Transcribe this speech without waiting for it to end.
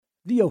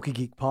The Okie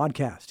Geek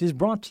podcast is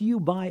brought to you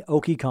by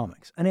Okie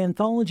Comics, an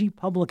anthology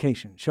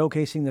publication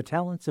showcasing the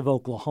talents of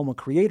Oklahoma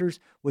creators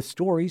with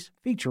stories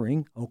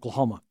featuring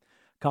Oklahoma.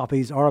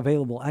 Copies are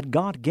available at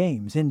Got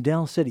Games in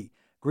Del City,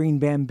 Green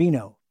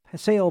Bambino,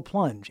 Paseo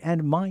Plunge,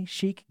 and My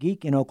Chic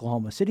Geek in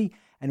Oklahoma City,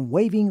 and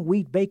Waving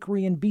Wheat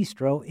Bakery and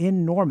Bistro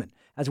in Norman,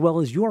 as well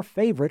as your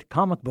favorite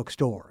comic book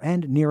store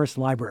and nearest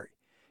library.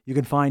 You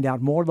can find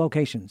out more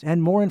locations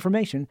and more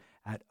information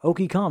at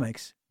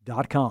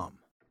okiecomics.com.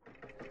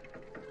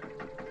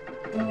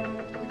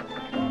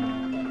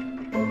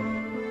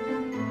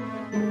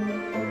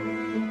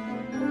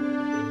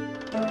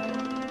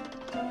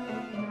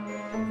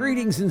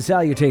 Greetings and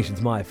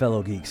salutations, my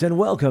fellow geeks, and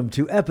welcome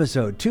to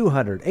episode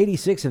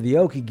 286 of the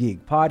Okie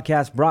Geek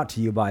podcast, brought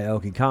to you by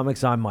Okie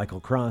Comics. I'm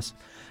Michael Cross.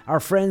 Our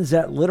friends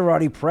at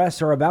Literati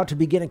Press are about to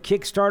begin a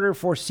Kickstarter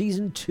for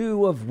Season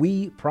 2 of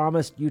We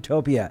Promised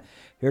Utopia.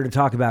 Here to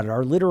talk about it,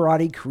 our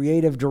Literati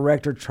creative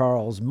director,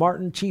 Charles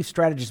Martin, chief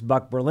strategist,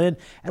 Buck Berlin,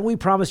 and We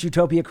Promised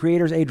Utopia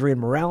creators, Adrian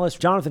Morales,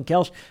 Jonathan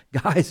Kelch.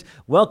 Guys,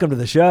 welcome to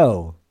the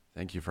show.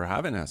 Thank you for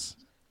having us.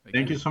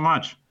 Thank you so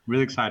much.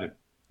 Really excited.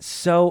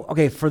 So,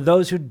 okay, for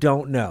those who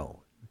don't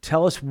know,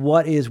 tell us,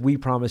 what is We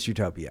Promised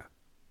Utopia?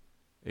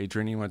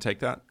 Adrian, you want to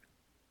take that?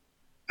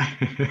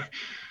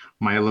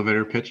 My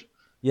elevator pitch?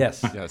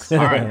 Yes. Yes. All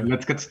right,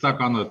 let's get stuck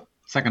on the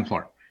second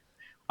floor.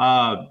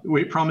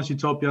 We Promised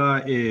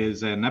Utopia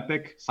is an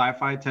epic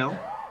sci-fi tale.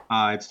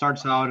 It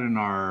starts out in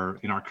our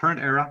current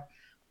era,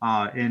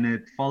 and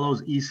it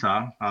follows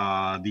Issa,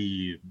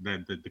 the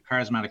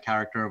charismatic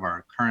character of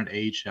our current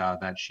age,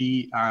 that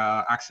she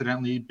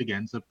accidentally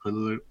begins a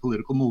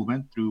political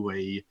movement through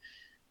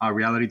a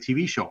reality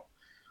TV show.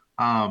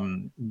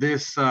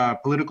 This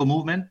political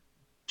movement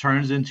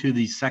turns into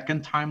the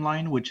second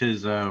timeline, which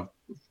is a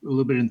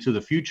little bit into the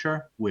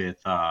future with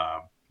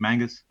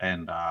Mangus,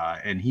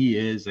 and he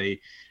is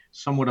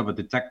somewhat of a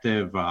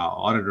detective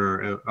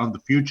auditor of the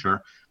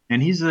future.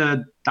 And he's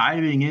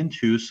diving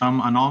into some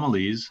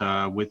anomalies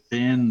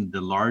within the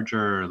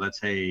larger,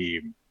 let's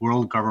say,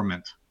 world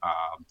government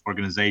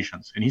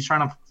organizations. And he's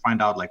trying to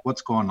find out like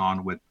what's going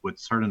on with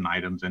certain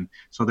items. And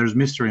so there's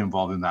mystery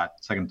involved in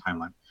that second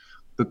timeline.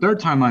 The third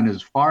timeline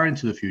is far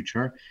into the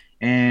future.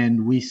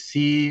 And we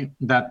see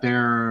that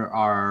there's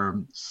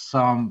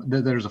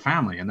a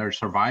family and they're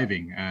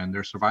surviving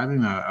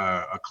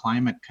a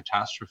climate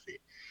catastrophe.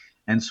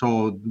 And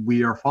so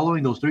we are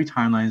following those three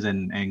timelines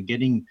and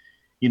getting,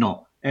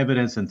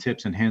 evidence and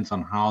tips and hints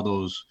on how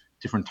those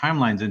different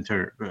timelines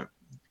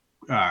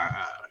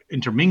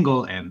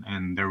intermingle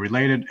and they're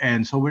related.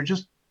 And so we're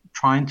just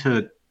trying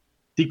to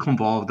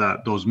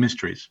deconvolve those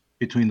mysteries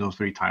between those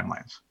three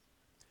timelines.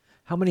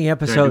 How many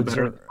episodes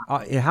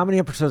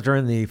are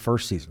in the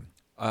first season?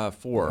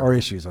 4. Or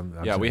issues.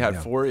 We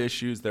had 4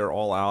 issues. They're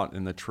all out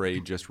in the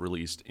trade, just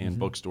released in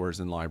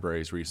bookstores and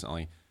libraries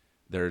recently.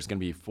 There's going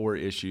to be 4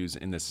 issues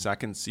in the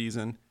second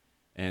season,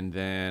 and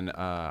then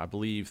I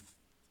believe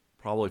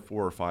probably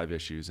 4 or 5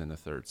 issues in the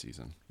third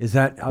season. Is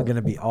that going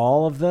to be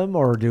all of them,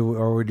 or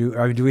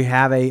do we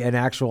have an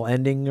actual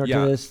ending to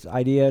this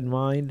idea in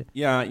mind?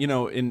 Yeah,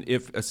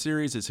 if a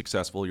series is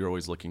successful, you're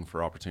always looking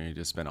for opportunity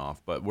to spin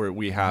off. But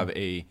we have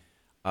a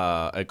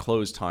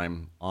close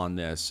time on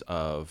this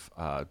of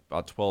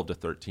about 12 to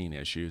 13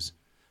 issues.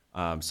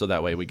 So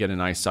that way we get a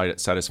nice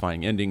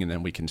satisfying ending, and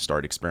then we can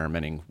start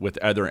experimenting with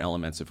other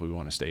elements if we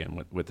want to stay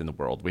within the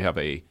world. We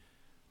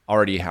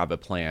already have a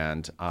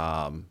planned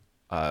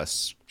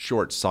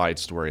short side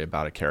story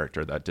about a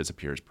character that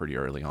disappears pretty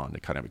early on to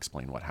kind of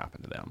explain what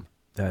happened to them.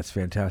 That's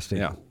fantastic.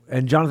 Yeah.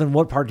 And Jonathan,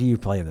 what part do you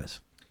play in this?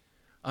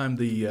 I'm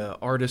the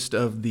artist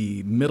of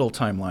the middle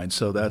timeline,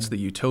 so that's the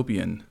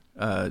utopian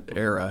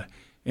era,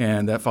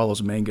 and that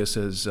follows Mangus,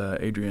 as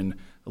Adrian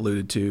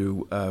alluded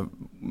to.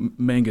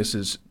 Mangus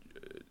is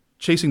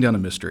chasing down a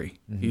mystery.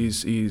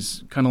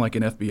 He's kind of like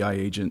an FBI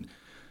agent,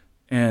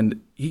 and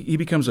he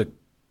becomes a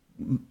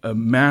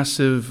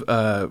massive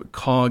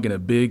cog in a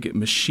big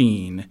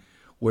machine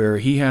where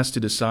he has to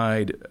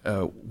decide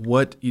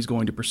what he's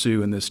going to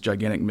pursue in this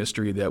gigantic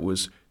mystery that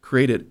was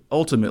created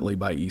ultimately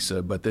by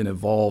Issa, but then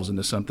evolves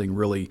into something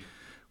really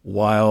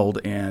wild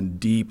and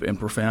deep and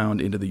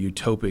profound into the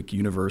utopic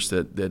universe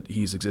that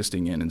he's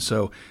existing in. And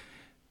so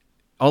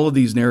all of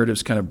these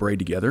narratives kind of braid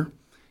together,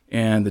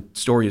 and the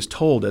story is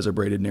told as a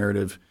braided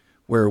narrative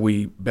where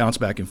we bounce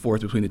back and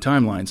forth between the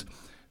timelines.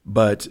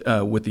 But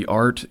with the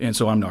art, and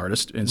so I'm an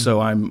artist, and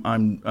so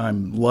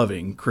I'm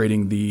loving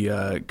creating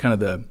the kind of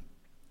the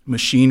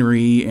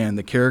machinery and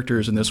the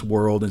characters in this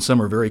world, and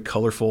some are very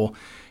colorful,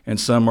 and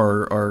some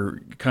are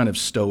kind of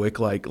stoic,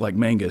 like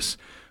Mangus.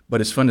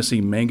 But it's fun to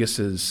see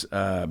Mangus's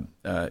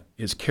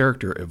his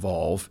character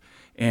evolve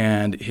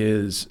and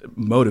his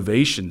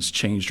motivations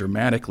change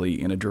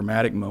dramatically in a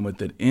dramatic moment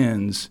that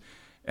ends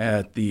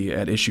at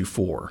issue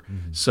 4.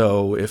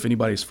 So if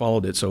anybody's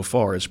followed it so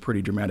far, it's a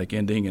pretty dramatic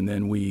ending, and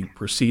then we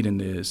proceed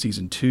into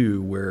season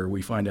 2 where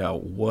we find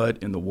out what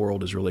in the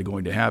world is really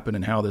going to happen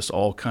and how this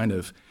all kind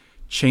of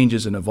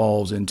changes and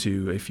evolves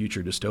into a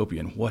future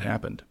dystopian. What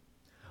happened?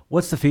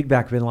 What's the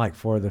feedback been like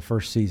for the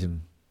first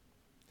season?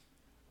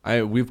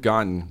 We've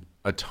gotten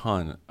a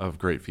ton of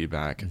great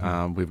feedback.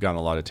 We've gotten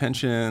a lot of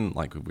attention.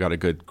 Like, we've got a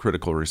good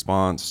critical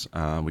response.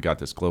 We got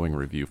this glowing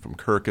review from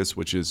Kirkus,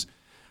 which is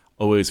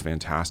always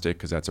fantastic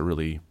because that's a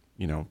really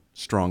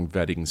strong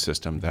vetting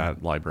system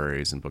that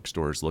libraries and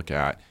bookstores look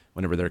at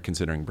whenever they're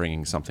considering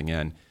bringing something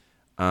in.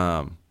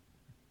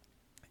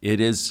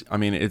 This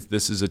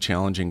is a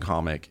challenging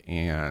comic,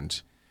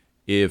 and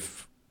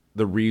if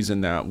the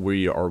reason that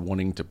we are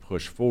wanting to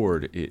push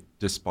forward,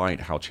 despite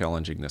how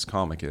challenging this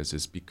comic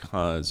is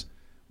because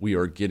we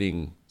are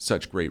getting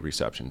such great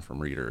reception from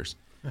readers.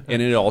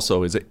 And it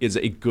also is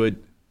a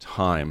good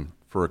time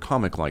for a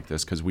comic like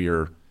this because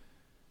we're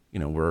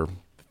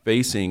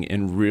facing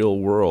in real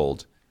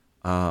world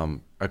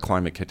a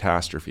climate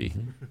catastrophe,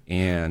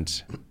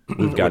 and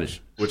we've got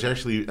which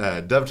actually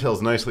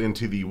dovetails nicely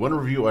into the one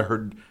review I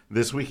heard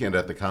this weekend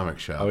at the comic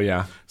shop. Oh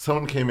yeah,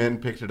 someone came in,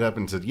 picked it up,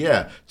 and said,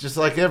 "Yeah, just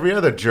like every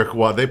other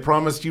jerkwad, they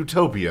promised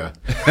utopia."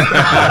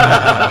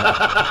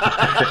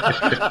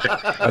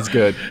 That's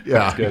good. Yeah,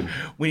 that's good.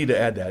 We need to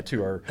add that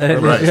to our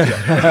right.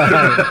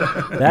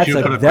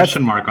 You put a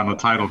question mark on the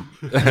title.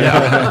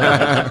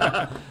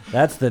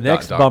 That's the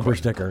next bumper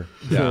sticker.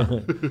 Yeah.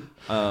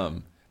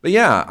 But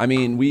yeah, I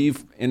mean,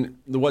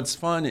 what's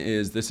fun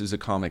is this is a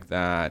comic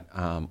that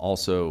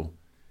also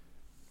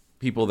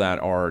people that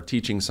are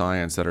teaching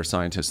science, that are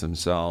scientists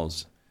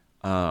themselves,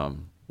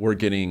 we're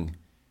getting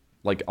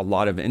like a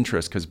lot of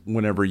interest because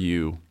whenever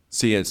you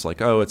see it, it's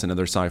like, oh, it's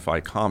another sci-fi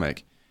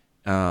comic.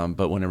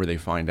 But whenever they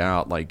find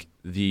out like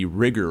the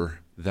rigor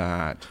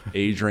that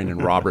Adrian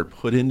and Robert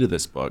put into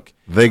this book,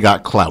 they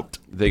got clout.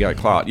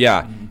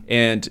 Yeah.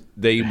 And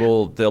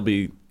they'll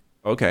be,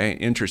 okay,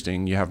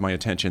 interesting. You have my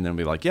attention. Then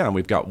we'll be like, yeah, and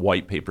we've got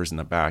white papers in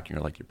the back. And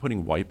you're like, you're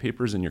putting white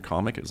papers in your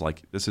comic? It's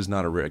like, this is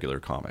not a regular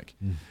comic.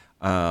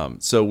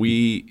 So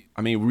we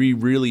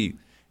really,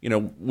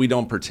 we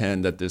don't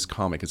pretend that this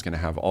comic is going to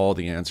have all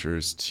the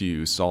answers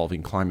to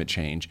solving climate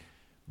change.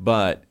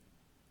 But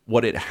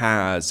what it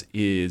has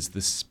is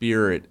the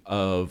spirit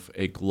of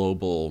a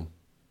global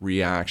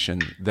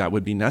reaction that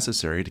would be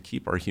necessary to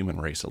keep our human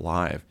race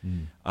alive.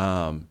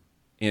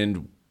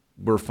 And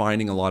we're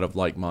finding a lot of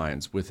like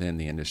minds within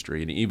the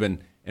industry.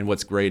 And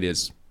what's great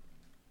is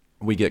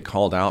we get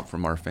called out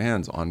from our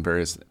fans on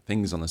various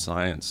things on the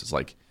science. It's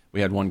like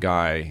we had one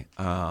guy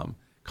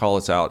call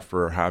us out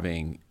for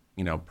having,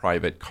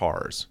 private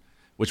cars,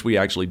 which we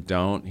actually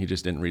don't. He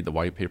just didn't read the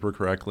white paper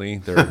correctly.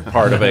 They're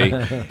part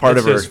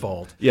of his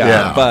fault.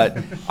 Yeah. But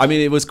I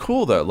mean, it was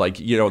cool though. Like,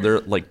 they're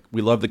like,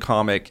 we love the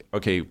comic.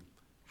 Okay,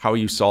 how are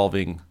you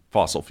solving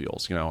fossil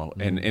fuels,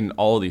 and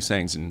all of these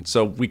things. And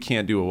so we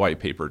can't do a white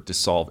paper to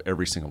solve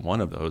every single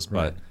one of those.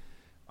 Right. But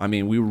I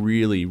mean, we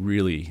really,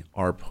 really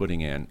are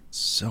putting in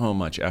so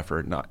much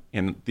effort.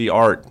 And the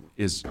art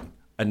is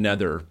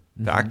another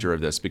factor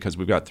of this because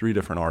we've got 3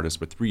 different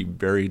artists with 3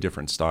 very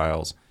different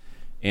styles,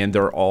 and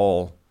they're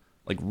all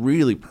like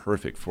really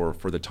perfect for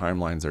the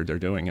timelines they're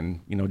doing.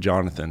 And,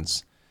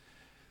 Jonathan's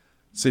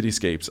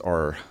cityscapes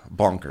are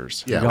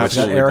bonkers. Yeah, we got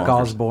Eric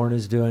Osborne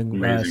is doing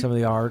some of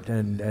the art,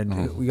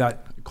 and we got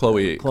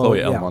Chloe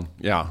Elmon.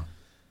 Yeah.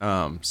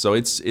 So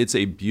it's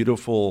a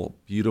beautiful,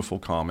 beautiful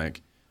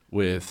comic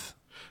with.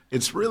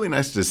 It's really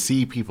nice to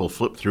see people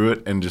flip through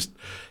it and just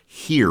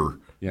hear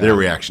their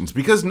reactions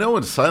because no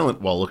one's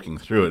silent while looking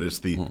through it. It's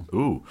the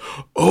ooh,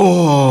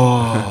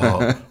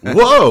 oh,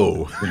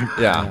 whoa.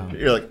 Yeah.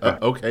 You're like,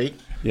 okay.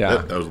 Yeah.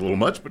 That was a little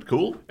much, but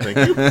cool. Thank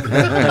you.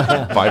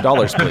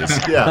 $5,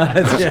 please. Yeah.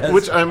 Yes.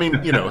 Which, I mean,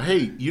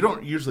 hey, you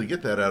don't usually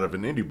get that out of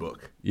an indie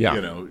book. Yeah.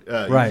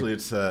 Right. Usually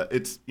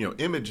it's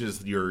Image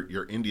is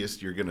your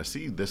indiest. You're going to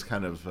see this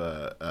kind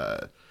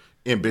of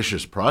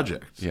ambitious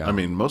project. Yeah. I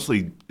mean,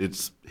 mostly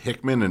it's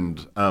Hickman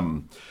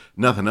and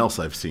nothing else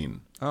I've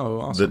seen.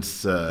 Oh, awesome.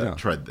 That's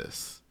tried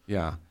this.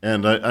 Yeah.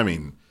 And I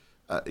mean,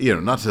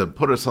 not to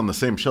put us on the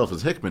same shelf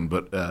as Hickman,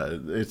 but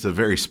it's a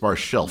very sparse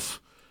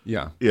shelf.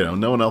 Yeah.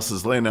 No one else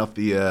is laying out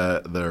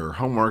their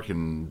homework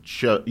and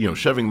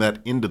shoving that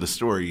into the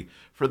story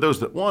for those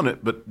that want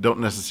it but don't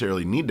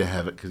necessarily need to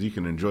have it because you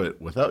can enjoy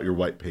it without your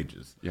white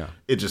pages. Yeah.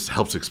 It just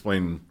helps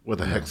explain what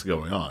the heck's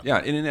going on. Yeah,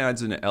 and it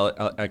adds an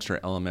extra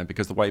element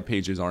because the white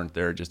pages aren't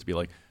there just to be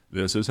like,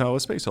 this is how a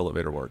space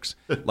elevator works.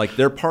 Like,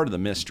 they're part of the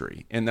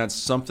mystery, and that's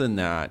something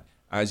that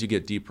as you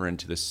get deeper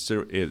into the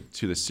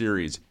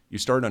series, you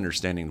start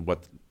understanding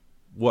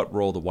what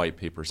role the white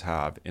papers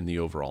have in the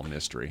overall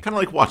mystery. Kind of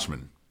like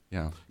Watchmen.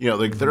 Yeah.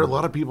 There are a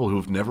lot of people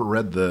who've never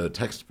read the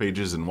text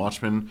pages in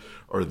Watchmen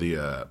or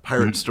the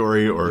pirate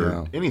story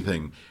or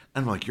anything.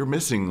 And I'm like, you're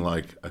missing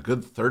like a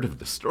good third of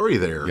the story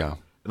there. Yeah.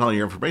 And all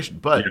your information.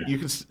 But you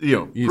can,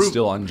 you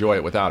still enjoy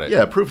it without it.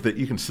 Yeah, proof that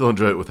you can still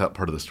enjoy it without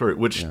part of the story,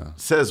 which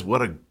says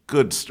what a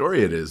good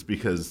story it is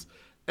because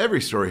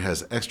every story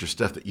has extra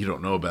stuff that you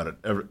don't know about it,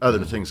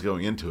 other things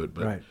going into it.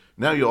 But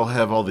now you all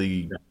have all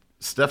the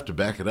stuff to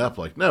back it up,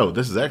 like, no,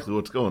 this is actually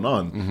what's going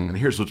on, and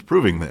here's what's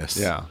proving this.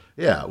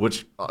 Yeah,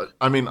 which,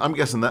 I mean, I'm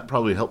guessing that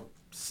probably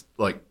helps,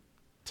 like,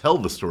 tell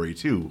the story,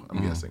 too,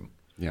 I'm guessing.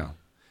 Yeah.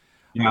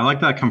 Yeah, I like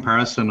that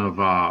comparison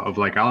of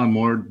like Alan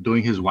Moore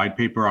doing his white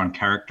paper on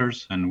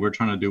characters, and we're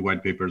trying to do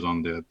white papers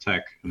on the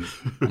tech and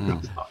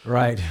stuff.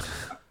 Right.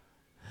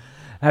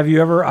 Have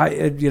you ever?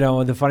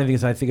 The funny thing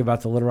is, I think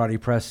about the Literati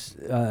Press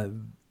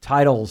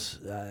titles,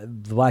 The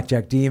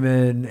Blackjack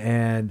Demon,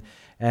 and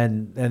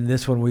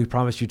this one, We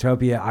Promised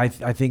Utopia. I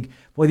think,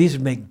 boy, these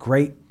would make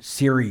great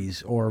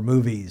series or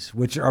movies,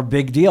 which are a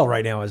big deal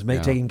right now.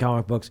 Taking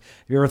comic books.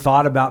 Have you ever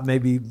thought about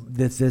maybe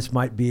this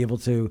might be able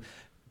to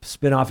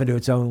spin off into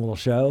its own little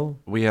show?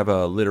 We have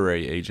a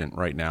literary agent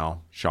right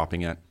now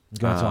shopping it.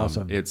 That's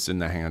awesome. It's in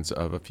the hands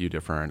of a few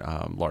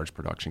different large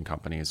production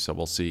companies, so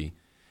we'll see.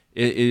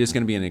 It is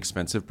going to be an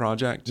expensive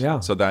project. Yeah.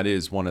 So that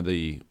is one of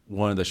the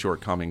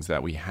shortcomings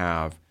that we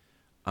have.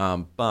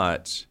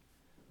 But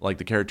like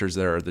the characters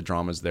there, the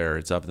drama's there,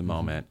 it's of the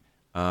moment.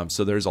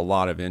 So there's a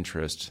lot of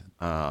interest.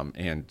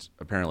 And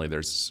apparently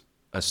there's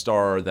a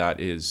star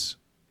that is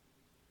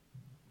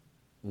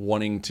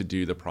wanting to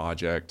do the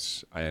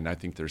project, and I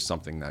think there's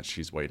something that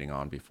she's waiting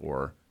on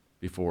before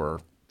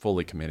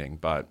fully committing.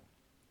 But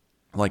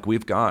like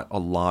we've got a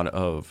lot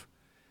of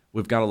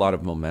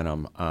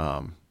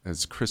momentum.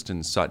 As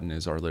Kristen Sutton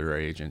is our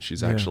literary agent.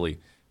 She's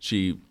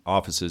she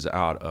offices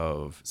out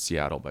of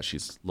Seattle, but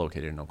she's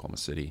located in Oklahoma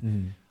City.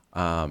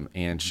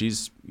 And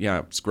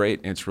it's great.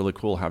 And it's really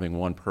cool having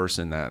one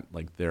person that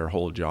like their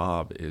whole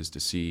job is to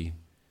see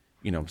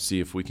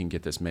if we can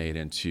get this made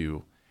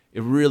into.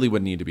 It really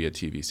would need to be a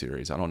TV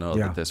series. I don't know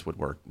that this would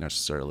work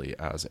necessarily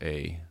as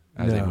a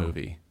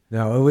movie.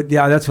 No, it would.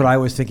 Yeah, that's what I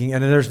was thinking.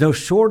 And there's no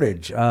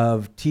shortage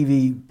of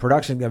TV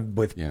production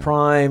with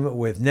Prime,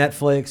 with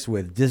Netflix,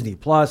 with Disney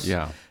Plus,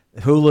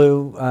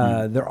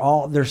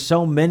 Hulu. There's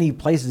so many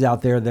places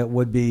out there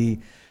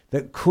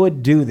that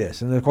could do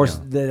this. And of course,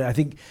 I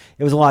think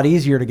it was a lot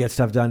easier to get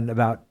stuff done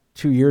about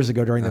 2 years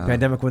ago during the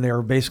pandemic when they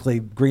were basically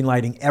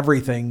greenlighting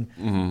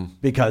everything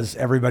because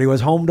everybody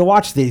was home to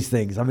watch these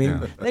things. I mean,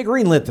 they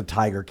greenlit the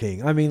Tiger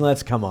King. I mean,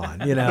 let's come on,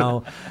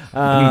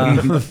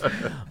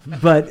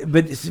 but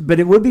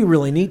it would be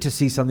really neat to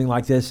see something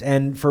like this,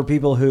 and for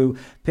people who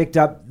picked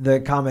up the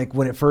comic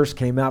when it first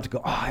came out to go,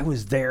 oh, I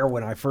was there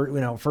when it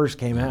first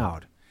came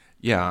out.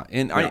 Yeah,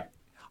 and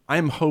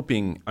I'm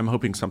hoping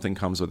something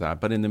comes with that.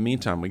 But in the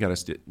meantime, we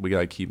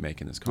gotta keep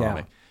making this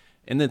comic. Yeah.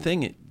 And the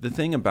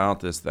thing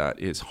about this that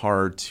is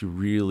hard to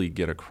really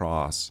get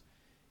across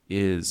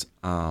is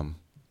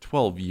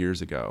 12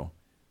 years ago,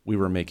 we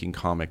were making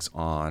comics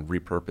on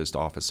repurposed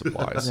office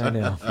supplies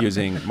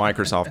using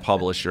Microsoft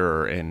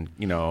Publisher and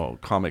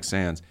Comic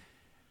Sans.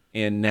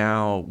 And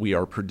now we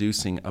are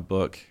producing a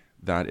book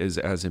that is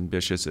as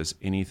ambitious as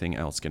anything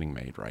else getting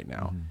made right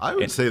now. I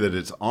would say that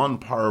it's on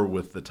par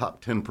with the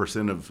top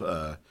 10%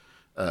 of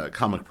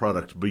comic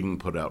product being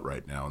put out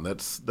right now, and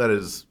that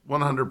is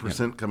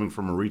 100% coming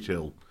from a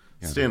retail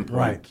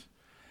standpoint.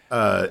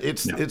 Right.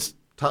 It's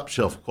top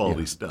shelf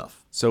quality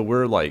stuff. So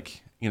we're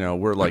like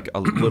a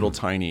little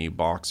tiny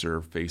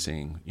boxer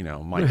facing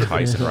Mike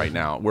Tyson right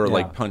now. We're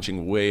like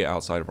punching way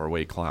outside of our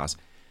weight class,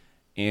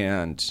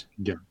 and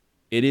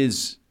it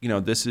is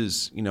this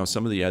is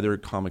some of the other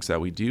comics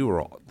that we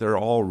do they're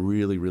all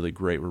really, really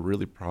great. We're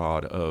really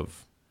proud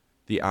of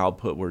the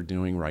output we're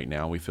doing right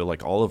now. We feel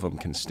like all of them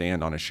can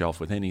stand on a shelf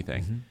with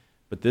anything.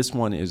 But this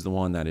one is the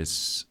one that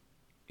is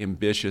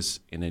ambitious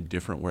in a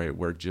different way,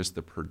 where just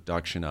the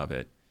production of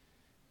it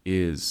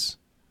is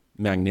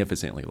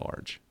magnificently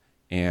large.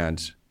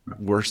 And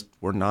we're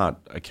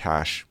not a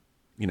cash,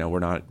 we're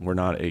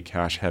not a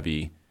cash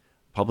heavy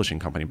publishing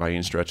company by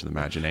any stretch of the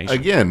imagination.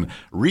 Again,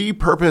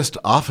 repurposed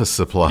office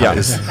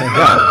supplies.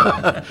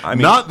 I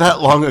mean, not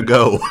that long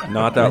ago.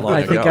 Not that long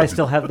ago. I think I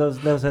still have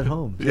those at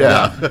home.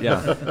 Yeah.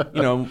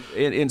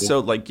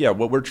 So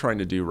what we're trying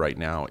to do right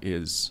now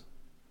is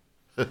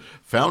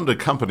found a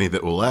company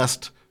that will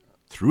last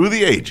through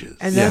the ages.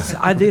 And that's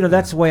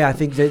that's the way I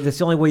think that's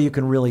the only way you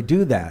can really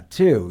do that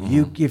too.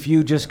 If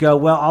you just go,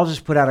 well, I'll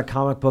just put out a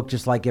comic book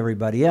just like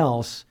everybody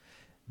else,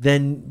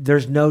 then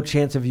there's no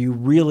chance of you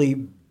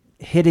really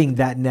hitting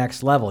that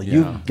next level.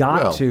 You've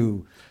got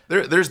to.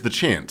 There's the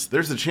chance.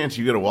 There's the chance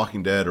you get a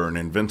Walking Dead or an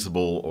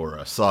Invincible or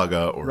a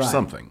Saga or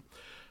something.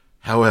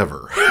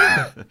 However,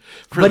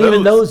 but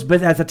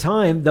at the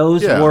time,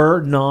 those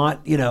were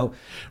not,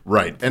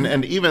 Right.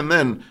 And even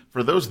then,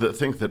 for those that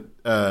think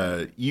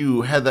that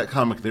you had that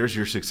comic, there's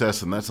your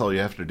success, and that's all you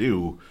have to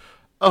do.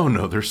 Oh,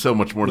 no, there's so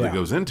much more that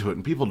goes into it.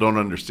 And people don't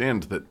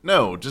understand that,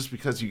 no, just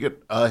because you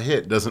get a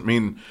hit doesn't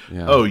mean,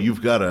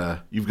 you've got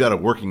a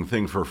working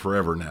thing for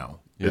forever now.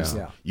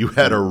 You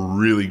had a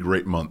really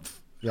great month.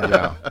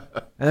 And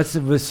that's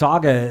the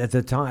Saga at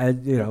the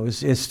time.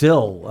 Is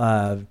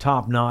still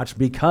top notch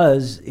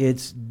because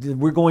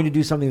we're going to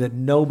do something that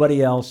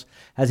nobody else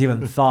has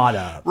even thought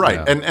of.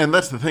 Right, and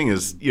that's the thing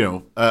is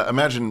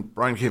imagine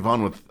Brian K.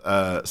 Vaughan with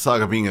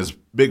Saga being his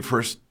big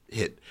first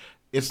hit.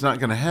 It's not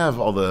going to have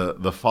all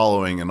the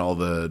following and all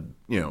the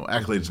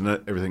accolades and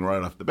everything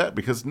right off the bat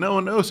because no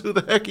one knows who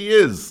the heck he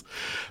is.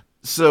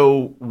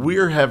 So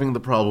we're having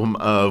the problem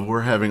of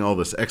we're having all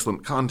this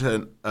excellent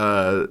content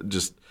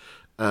just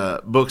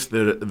books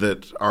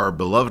that are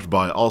beloved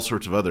by all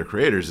sorts of other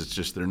creators. It's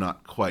just they're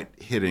not quite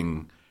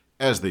hitting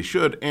as they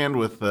should. And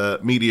with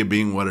media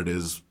being what it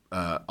is,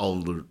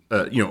 all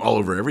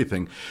over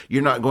everything,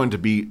 you're not going to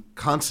be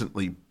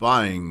constantly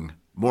buying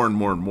more and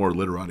more and more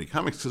literati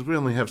comics because we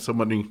only have so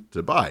many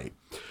to buy.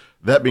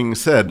 That being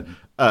said,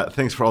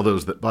 thanks for all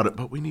those that bought it,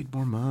 but we need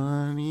more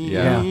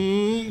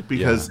money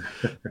because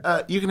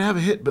you can have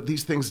a hit, but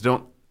these things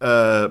don't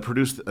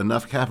produce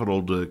enough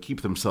capital to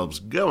keep themselves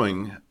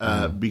going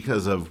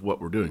because of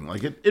what we're doing.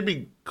 Like it'd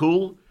be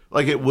cool,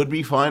 like it would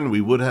be fine.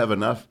 We would have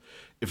enough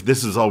if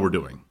this is all we're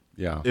doing.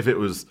 Yeah. If it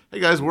was, hey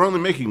guys, we're only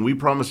making We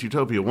Promise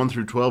Utopia 1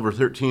 through 12 or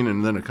 13,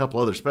 and then a couple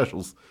other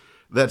specials.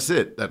 That's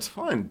it. That's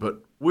fine.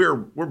 But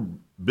we're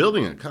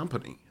building a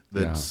company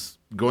that's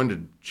going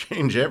to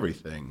change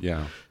everything.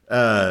 Yeah.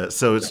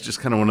 So it's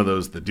just kind of one of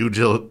those, the due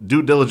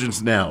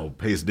diligence now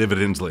pays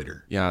dividends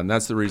later. Yeah, and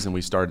that's the reason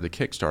we started the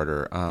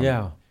Kickstarter.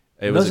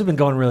 Those have been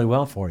going really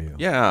well for you.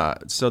 Yeah.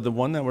 So the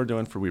one that we're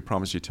doing for We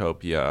Promise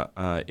Utopia,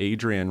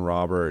 Adrian,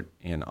 Robert,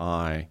 and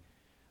I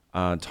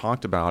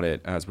talked about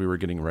it as we were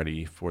getting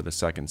ready for the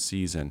second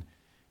season,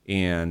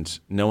 and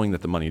knowing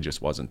that the money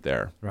just wasn't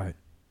there. Right.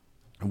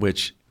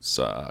 Which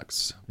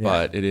sucks,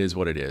 but it is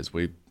what it is.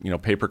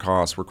 Paper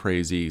costs were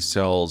crazy.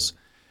 Sales,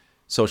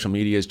 social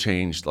media has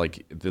changed.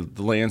 Like the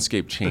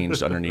landscape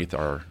changed underneath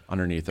our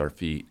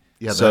feet.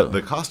 Yeah, so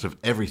the cost of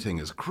everything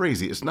is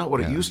crazy. It's not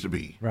what it used to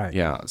be. Right.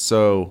 Yeah.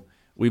 So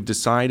we've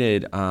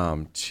decided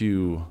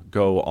to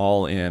go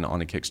all in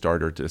on a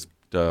Kickstarter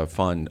to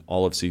fund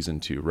all of season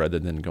 2 rather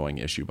than going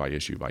issue by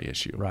issue by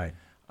issue. Right.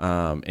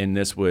 And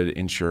this would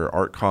ensure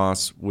art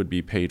costs would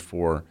be paid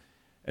for,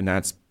 and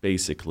that's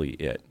basically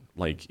it.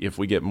 Like if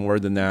we get more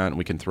than that and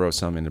we can throw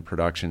some into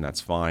production,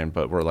 that's fine.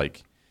 But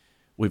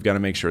we've got to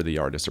make sure the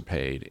artists are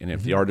paid. And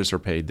if the artists are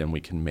paid, then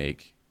we can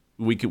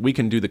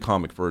do the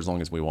comic for as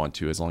long as we want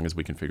to, as long as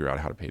we can figure out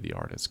how to pay the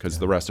artists, because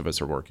the rest of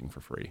us are working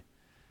for free.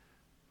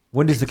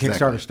 When does the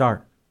Kickstarter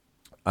start?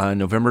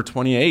 November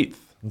 28th,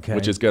 okay.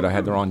 Which is good. I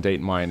had the wrong date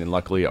in mind, and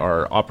luckily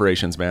our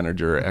operations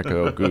manager,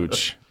 Echo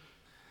Gooch,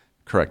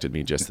 corrected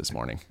me just this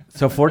morning.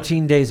 So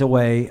 14 days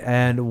away,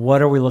 and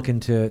what are we looking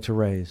to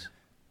raise?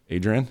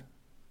 Adrian?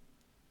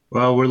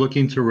 Well, we're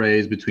looking to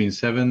raise between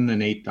 $7,000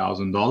 and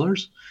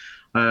 $8,000.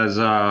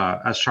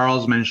 As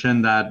Charles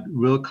mentioned, that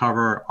will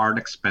cover art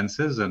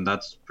expenses, and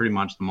that's pretty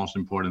much the most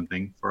important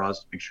thing for us,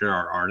 to make sure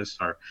our artists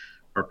are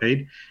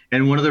paid.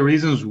 And one of the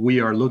reasons we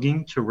are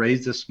looking to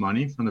raise this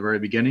money from the very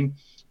beginning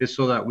is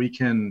so that we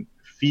can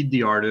feed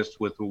the artists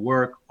with the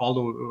work all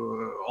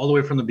the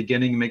way from the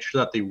beginning, make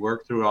sure that they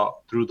work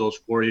through those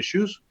 4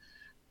 issues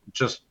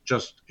just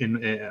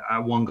in at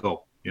one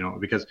go.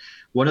 Because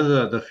one of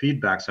the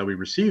feedbacks that we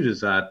received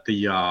is that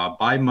the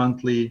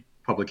bi-monthly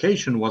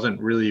publication wasn't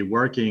really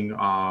working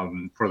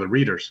for the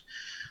readers.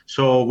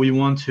 So we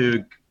want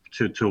to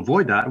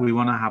avoid that. We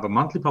want to have a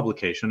monthly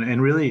publication,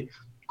 and really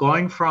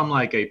going from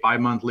like a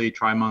bi-monthly,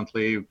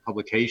 tri-monthly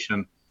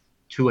publication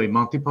to a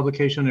monthly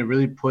publication, it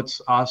really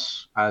puts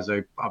us as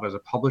a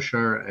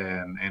publisher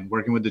and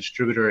working with the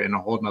distributor in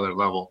a whole nother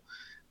level,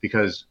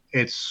 because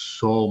it's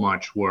so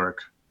much work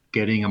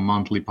getting a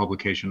monthly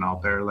publication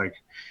out there. Like,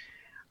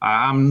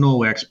 I'm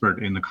no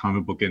expert in the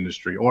comic book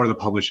industry or the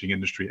publishing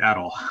industry at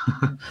all,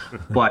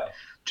 but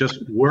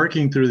just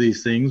working through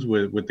these things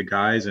with the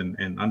guys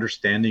and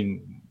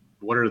understanding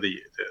what are the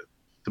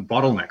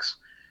bottlenecks,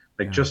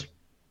 just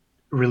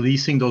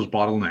releasing those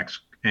bottlenecks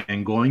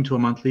and going to a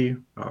monthly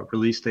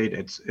release date.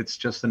 It's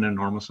just an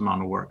enormous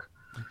amount of work.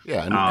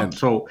 Yeah. And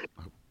so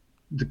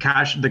the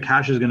cash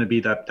is going to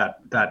be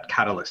that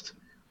catalyst.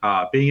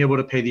 Being able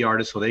to pay the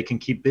artists so they can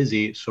keep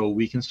busy, so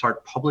we can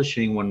start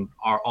publishing when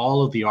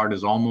all of the art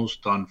is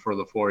almost done for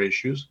the 4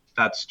 issues.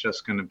 That's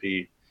just going to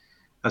be,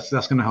 that's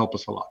going to help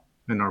us a lot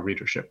in our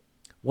readership.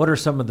 What are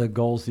some of the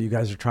goals that you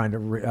guys are trying to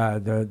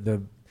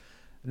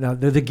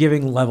the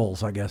giving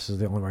levels, I guess, is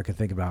the only way I can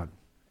think about.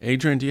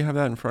 Adrian, do you have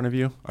that in front of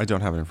you? I don't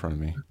have it in front of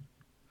me.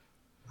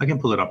 I can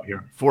pull it up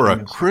here. For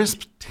a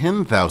crisp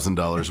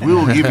 $10,000, we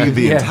will give you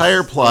the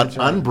entire plot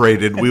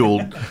unbraided. We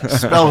will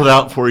spell it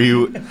out for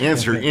you,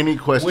 answer any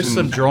questions. With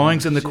some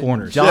drawings in the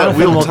corners.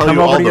 Jonathan will come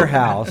over to your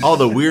house. All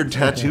the weird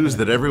tattoos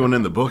that everyone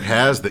in the book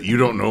has that you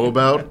don't know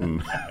about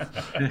and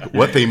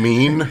what they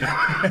mean.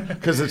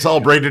 Because it's all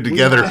braided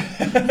together.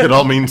 It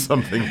all means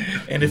something.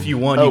 And if you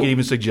want, you can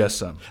even suggest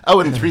some.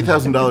 Oh, and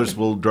 $3,000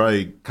 will draw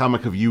a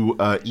comic of you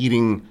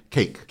eating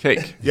cake.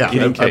 Cake. Yeah,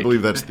 Eating cake. I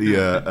believe that's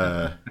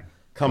the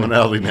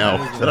commonality now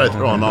that I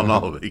throw on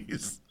all of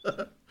these.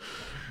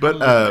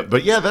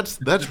 But yeah,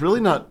 that's really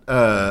not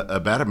a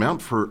bad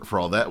amount for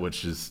all that,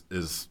 which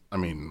is I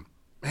mean,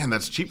 man,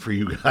 that's cheap for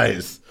you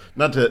guys.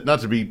 Not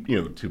to be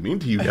too mean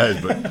to you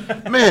guys,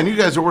 but man, you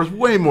guys are worth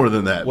way more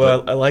than that.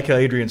 Well, I like how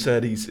Adrian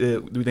said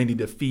they need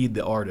to feed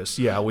the artists.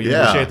 Yeah, we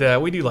appreciate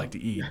that. We do like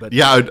to eat, but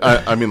yeah,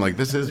 I mean, like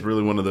this is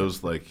really one of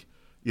those like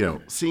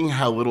seeing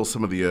how little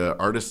some of the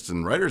artists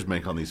and writers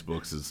make on these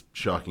books is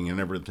shocking, and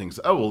everyone thinks,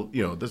 oh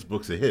well, this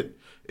book's a hit,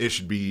 it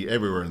should be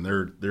everywhere, and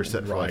they're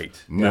set for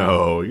life.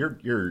 No, you're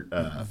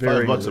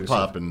 $5 a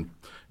pop, and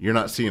you're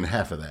not seeing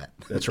half of that.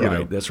 That's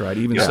right. That's right.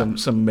 Even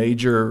some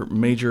major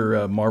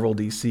Marvel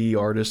DC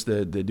artists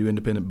that do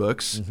independent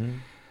books,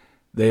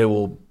 they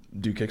will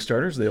do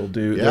Kickstarters. They'll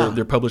do.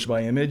 They're published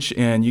by Image,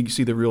 and you can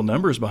see the real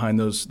numbers behind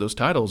those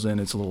titles, and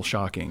it's a little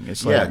shocking.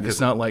 It's like it's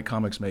not like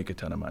comics make a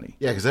ton of money.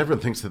 Yeah, because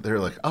everyone thinks that they're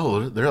like,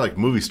 they're like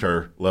movie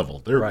star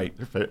level. They're right.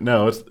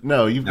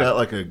 You've got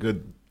like a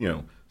good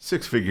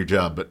 6-figure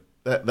job, but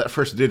that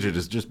first digit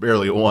is just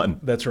barely a 1.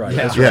 That's right.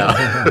 That's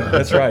right.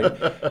 That's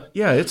right.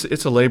 Yeah,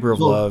 it's a labor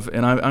of love,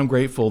 and I'm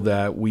grateful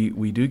that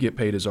we do get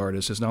paid as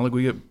artists. It's not like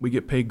we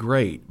get paid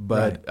great,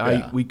 but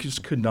we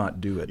just could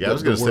not do it. Yeah, I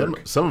was going to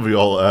say, some of you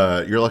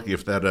all, you're lucky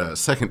if that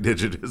second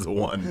digit is a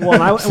 1.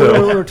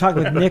 Well, we were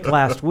talking with Nick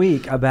last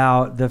week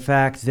about the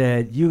fact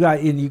that you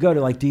go to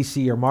like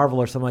DC or Marvel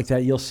or something like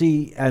that, you'll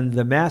see, and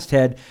the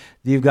masthead,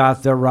 you've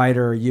got the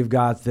writer, you've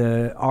got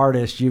the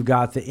artist, you've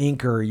got the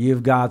inker,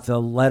 you've got the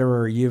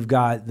letterer, you've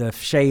got the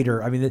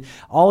shader. I mean,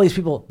 all these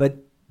people, but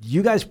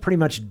you guys pretty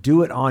much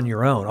do it on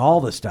your own, all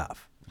the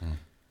stuff.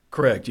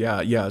 Correct.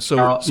 Yeah.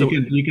 So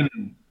you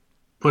can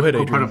put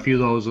a few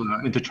of those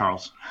into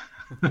Charles.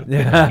 The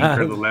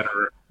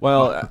letterer.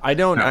 Well, I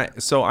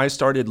don't. So I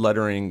started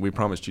lettering We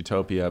Promised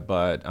Utopia,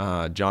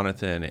 but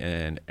Jonathan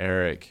and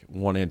Eric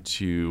wanted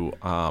to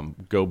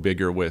go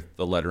bigger with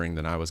the lettering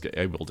than I was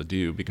able to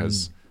do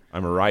because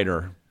I'm a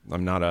writer.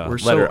 I'm not a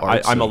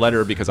letterer. I'm a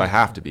letterer because I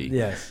have to be.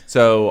 Yes.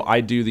 So I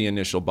do the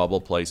initial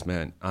bubble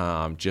placement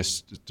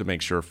just to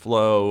make sure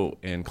flow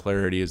and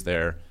clarity is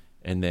there,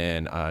 and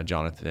then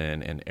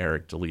Jonathan and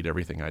Eric delete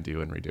everything I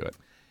do and redo it.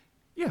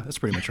 Yeah, that's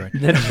pretty much right.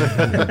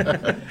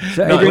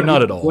 So Adrian,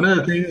 not at all. One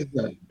of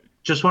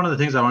the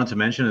things I wanted to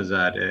mention is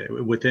that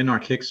within our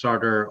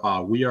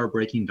Kickstarter, we are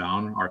breaking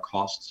down our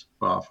costs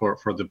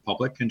for the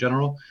public in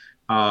general.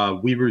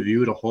 We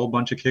reviewed a whole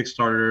bunch of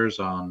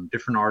Kickstarters on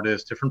different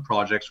artists, different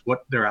projects,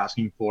 what they're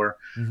asking for.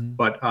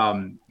 But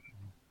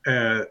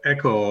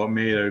Echo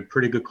made a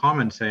pretty good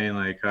comment saying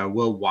like,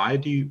 well, why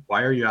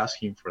are you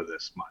asking for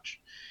this much?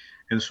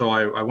 And so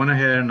I went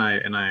ahead and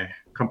I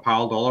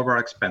compiled all of our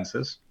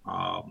expenses,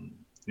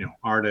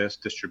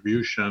 artist,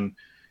 distribution,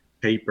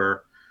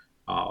 paper,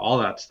 all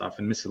that stuff,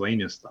 and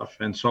miscellaneous stuff.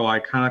 And so I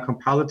kind of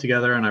compiled it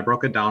together and I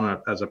broke it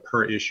down as a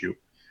per issue,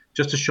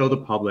 just to show the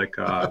public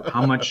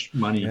how much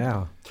money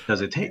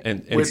does it take.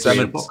 And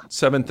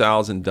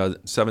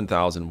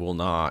 7,000 will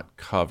not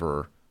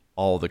cover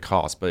all the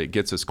costs, but it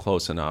gets us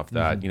close enough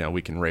that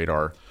we can rate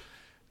our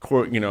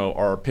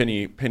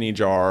penny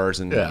jars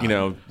and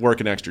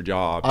work an extra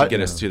job to get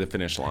us to the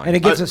finish line. And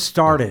it gets us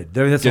started.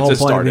 That's the whole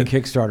point of the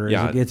Kickstarter.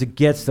 It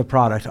gets the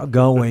product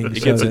going.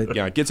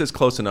 It gets us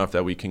close enough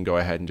that we can go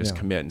ahead and just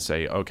commit and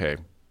say, okay,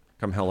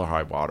 come hell or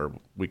high water,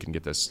 we can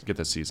get this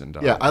season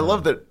done. Yeah, I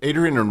love that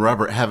Adrian and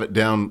Robert have it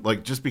down,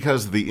 like just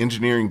because of the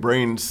engineering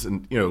brains,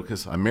 and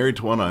because I'm married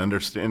to one, I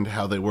understand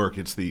how they work.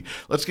 It's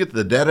let's get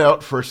the data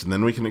out first, and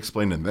then we can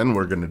explain, and then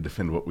we're going to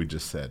defend what we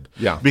just said.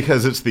 Yeah,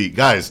 because it's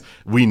guys,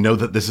 we know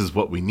that this is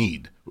what we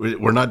need.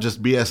 We're not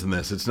just BSing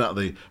this. It's not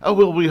we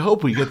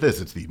hope we get this.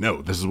 It's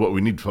no, this is what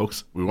we need,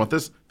 folks. We want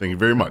this. Thank you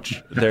very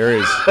much. There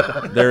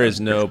is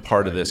no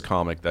part of this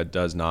comic that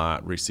does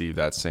not receive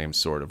that same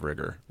sort of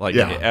rigor. Like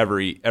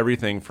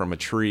everything from a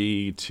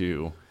tree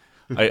to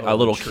a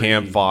little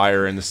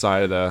campfire in the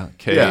side of the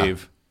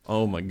cave. Yeah.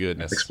 Oh my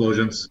goodness.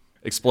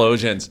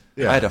 Explosions.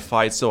 Yeah. I had to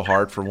fight so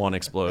hard for one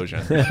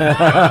explosion. There's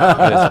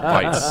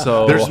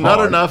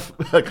not enough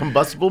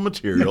combustible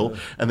material,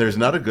 and there's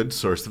not a good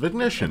source of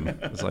ignition.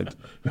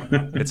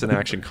 It's an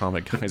action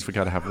comic, guys. We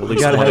got to have at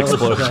least one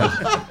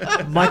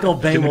explosion. Michael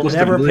Bay will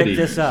never pick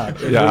this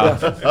up.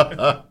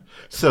 Yeah.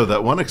 So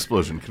that one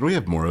explosion, can we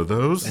have more of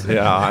those?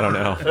 Yeah, I don't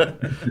know.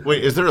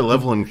 Wait, is there a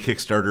level in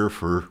Kickstarter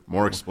for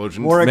more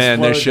explosions? Man,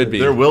 there should be.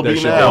 There will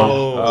be now.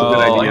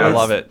 I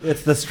love it.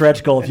 It's the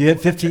stretch goal. If you hit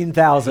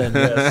 15,000,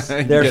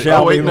 there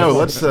shall be. No,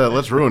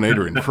 let's ruin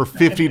Adrian for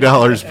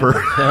 $50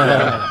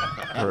 per.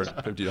 Or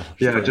 $50.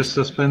 Yeah, just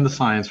suspend the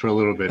science for a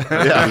little bit.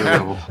 Sorry,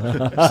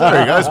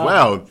 guys.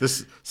 Wow,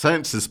 this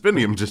science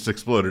suspendium just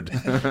exploded.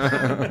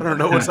 I don't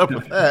know what's up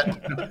with that.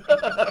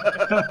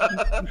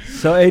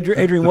 So,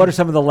 Adrian, what are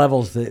some of the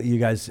levels that you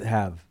guys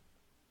have?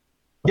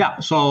 Yeah,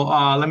 so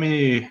let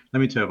me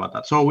tell you about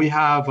that. So we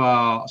have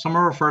some of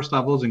our first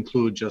levels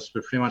include just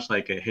pretty much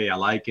like hey, I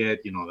like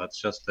it.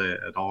 That's just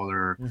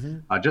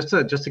 $1,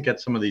 just to get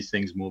some of these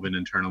things moving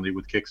internally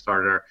with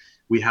Kickstarter.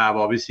 We have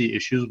obviously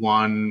issue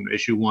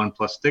 1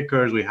 plus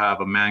stickers. We have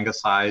a manga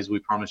size We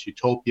Promised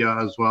Utopia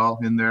as well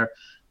in there.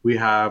 We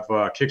have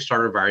a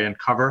Kickstarter variant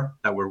cover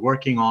that we're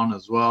working on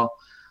as well.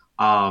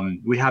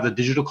 We have the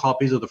digital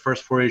copies of the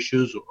first 4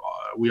 issues.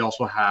 We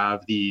also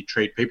have the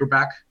trade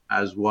paperback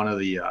as one of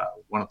the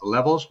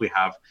levels. We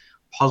have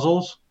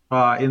puzzles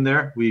in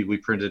there. We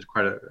printed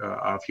quite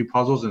a few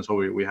puzzles, and so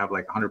we have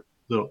like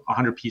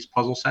 100 piece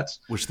puzzle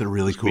sets, which they're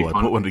really cool. I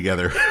put one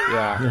together.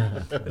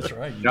 Yeah, that's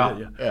right.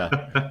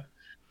 Yeah.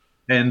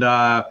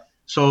 And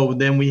so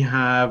then we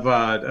have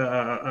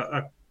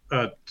a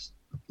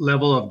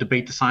level of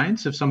debate the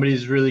science. If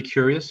somebody's really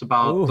curious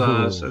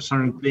about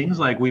certain things,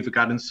 like we've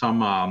gotten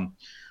some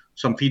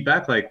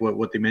feedback, like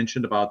what they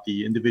mentioned about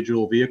the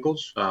individual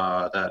vehicles,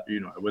 that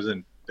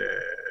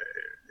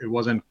it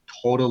wasn't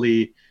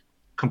totally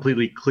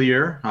completely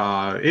clear.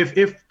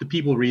 If the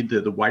people read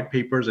the white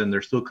papers and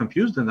they're still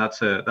confused, then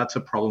that's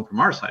a problem from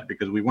our side,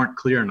 because we weren't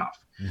clear enough.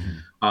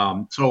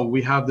 So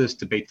we have this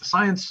debate the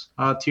science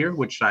tier,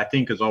 which I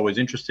think is always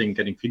interesting,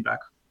 getting feedback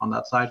on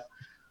that side.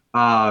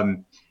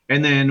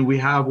 And then we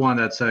have one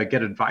that's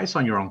get advice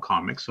on your own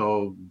comic.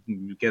 So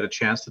you get a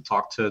chance to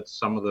talk to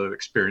some of the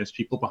experienced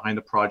people behind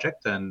the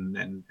project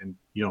and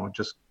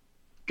just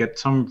get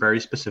some very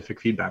specific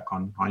feedback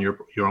on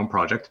your own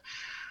project.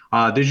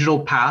 Digital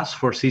pass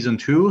for season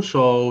 2.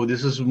 So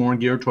this is more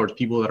geared towards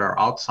people that are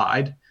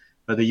outside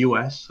of the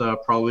U.S.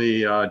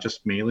 Probably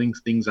just mailing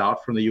things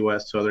out from the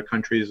U.S. to other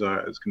countries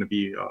is going to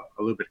be a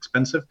little bit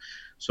expensive.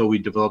 So we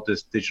developed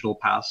this digital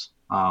pass.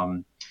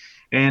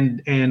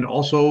 And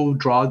also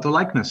draw the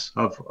likeness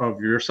of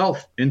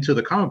yourself into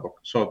the comic book.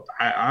 So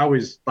I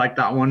always like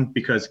that one,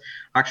 because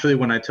actually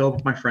when I tell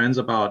my friends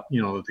about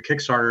the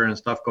Kickstarter and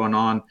stuff going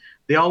on,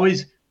 they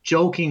always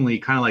jokingly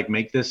kind of like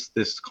make this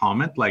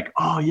comment like,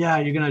 oh yeah,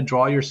 you're gonna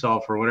draw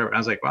yourself or whatever. And I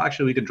was like, well,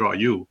 actually we could draw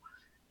you,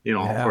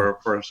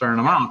 for a certain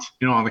amount,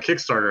 on the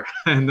Kickstarter.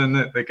 And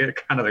then they get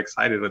kind of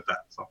excited with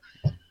that. So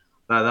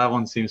that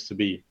one seems to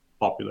be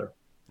popular.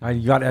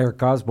 You got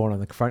Eric Osborne on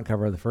the front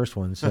cover of the first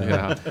one. So.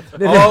 Yeah.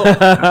 Should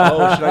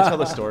I tell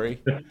the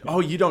story? Oh,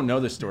 you don't know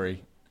the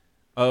story.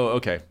 Oh,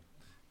 okay.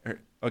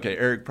 Okay,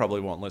 Eric probably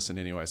won't listen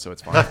anyway, so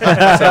it's fine.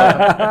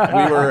 So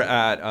we were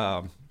at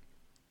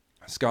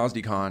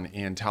SCOSDCon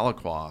in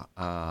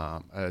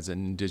Tahlequah as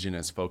an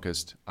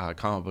indigenous-focused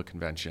comic book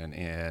convention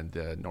in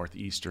the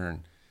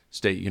Northeastern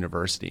State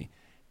University.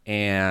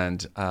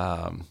 And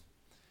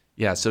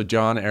so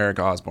John Eric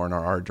Osborne,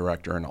 our art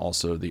director and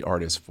also the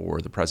artist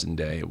for the present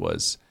day,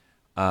 was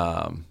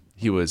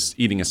he was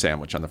eating a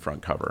sandwich on the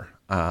front cover.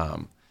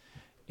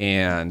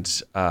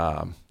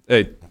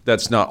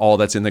 That's not all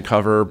that's in the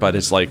cover, but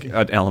it's like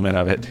an element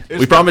of it.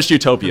 We promised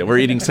Utopia. We're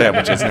eating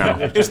sandwiches now.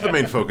 It's the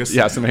main focus.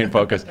 Yeah, it's the main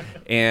focus.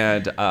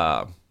 And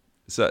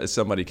so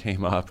somebody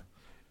came up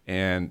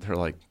and they're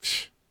like,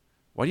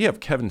 why do you have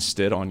Kevin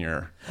Stitt on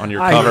your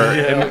cover?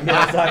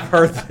 Yes, I've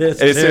heard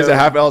this. And as soon as it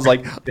happened, I was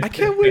like, I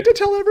can't wait to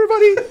tell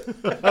everybody.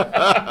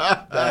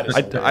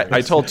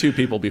 I told 2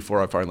 people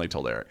before I finally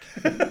told Eric.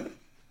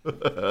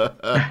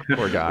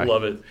 Poor guy.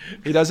 Love it.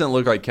 He doesn't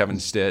look like Kevin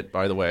Stitt,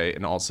 by the way,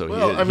 and also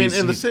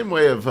in the same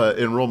way of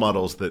in role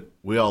models that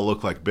we all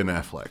look like Ben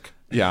Affleck.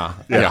 Yeah,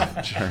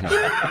 sure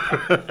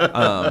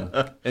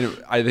enough.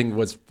 And I think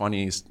what's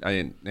funny is,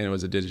 and it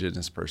was an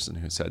indigenous person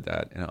who said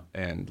that,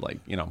 and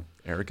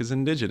Eric is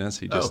indigenous.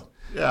 He just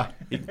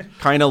he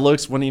kind of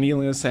looks, when he's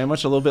eating a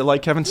sandwich, a little bit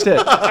like Kevin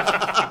Stitt,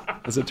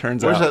 as it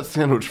turns out. Where's that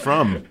sandwich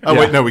from? Oh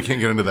wait, no, we can't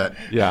get into that.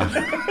 Yeah.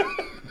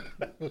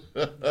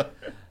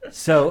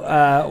 So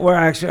we're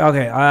actually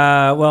okay.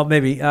 Well,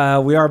 maybe we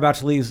are about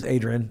to leave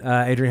Adrian.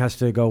 Adrian has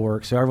to go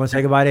work, so everyone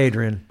say goodbye to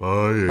Adrian.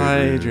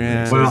 Bye,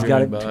 Adrian. Well,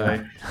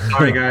 bye.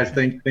 Sorry, guys.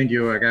 Thank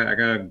you. I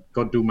gotta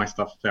go do my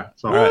stuff. Yeah.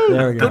 So all right,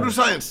 there we go. Go do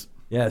science.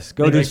 Yes,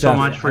 go Thank do you stuff. so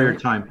much for your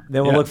time.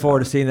 Then we'll look forward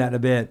to seeing that in a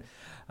bit.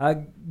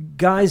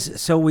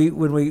 Guys, so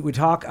when we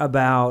talk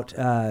about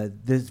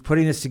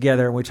putting this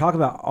together and we talk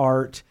about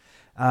art,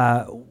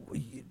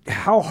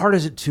 how hard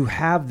is it to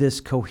have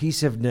this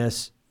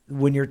cohesiveness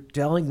when you're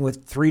dealing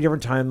with 3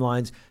 different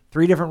timelines,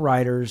 3 different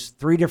writers,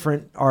 3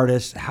 different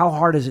artists? How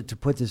hard is it to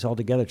put this all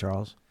together,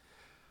 Charles?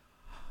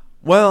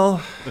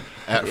 Well,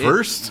 at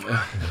first.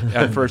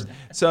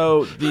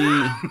 So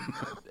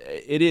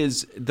it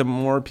is, the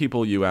more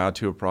people you add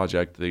to a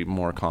project, the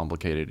more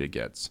complicated it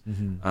gets.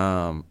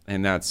 Mm-hmm.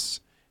 And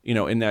that's,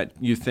 in that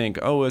you think,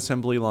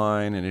 assembly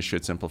line, and it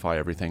should simplify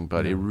everything,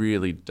 but it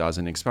really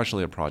doesn't,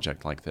 especially a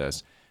project like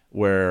this,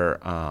 where,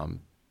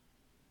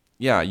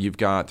 you've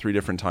got 3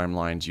 different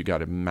timelines, you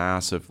got a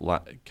massive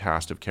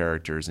cast of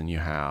characters, and you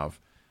have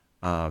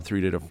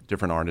 3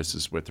 different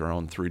artists with their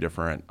own 3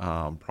 different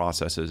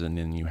processes, and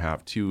then you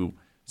have 2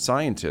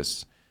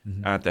 scientists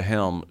at the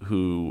helm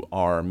who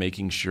are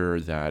making sure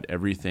that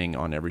everything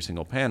on every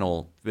single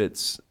panel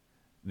fits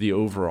the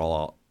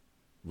overall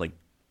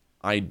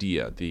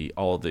idea, the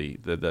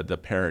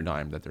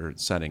paradigm that they're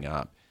setting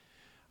up.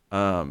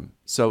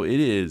 So it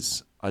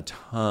is a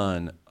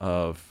ton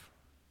of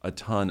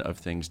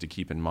things to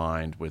keep in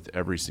mind with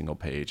every single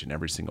page and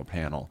every single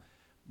panel,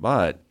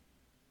 but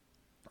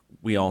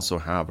we also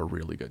have a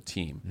really good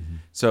team. Mm-hmm.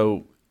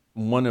 So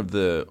one of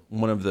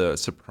the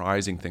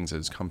surprising things that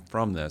has come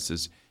from this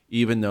is,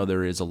 even though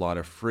there is a lot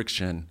of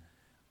friction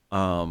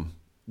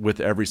with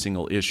every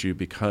single issue,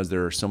 because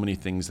there are so many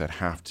things that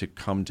have to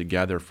come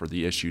together for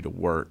the issue to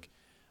work,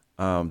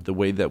 the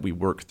way that we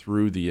work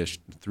through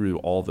through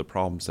all the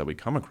problems that we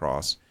come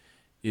across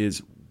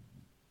is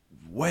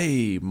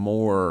way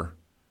more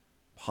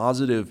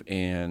positive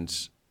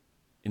and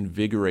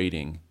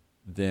invigorating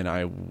than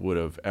I would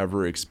have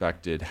ever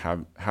expected,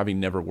 having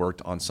never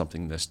worked on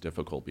something this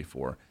difficult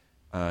before.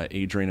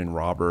 Adrian and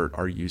Robert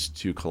are used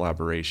to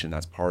collaboration.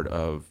 That's part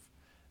of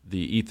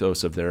the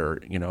ethos of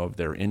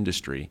their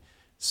industry.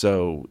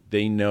 So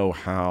they know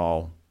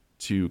how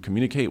to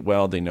communicate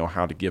well. They know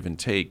how to give and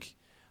take.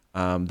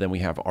 Then we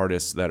have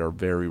artists that are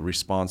very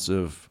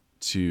responsive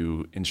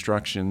to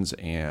instructions,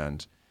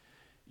 and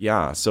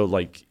so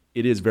like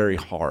it is very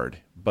hard,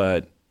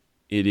 but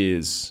it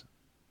is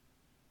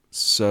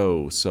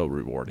so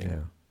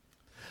rewarding.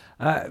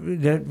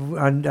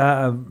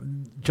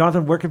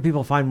 Jonathan, where can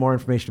people find more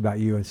information about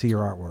you and see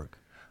your artwork?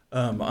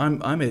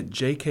 I'm at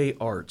JK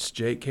Arts,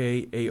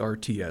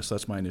 JKARTS.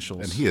 That's my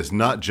initials. And he is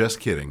not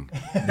just kidding.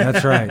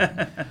 That's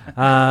right.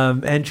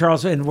 And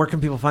Charles, and where can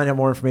people find out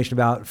more information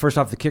about, first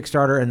off, the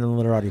Kickstarter and then the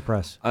Literati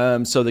Press?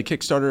 So the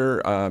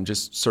Kickstarter,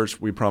 just search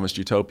We Promised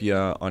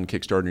Utopia on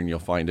Kickstarter and you'll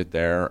find it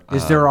there.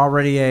 Is there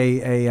already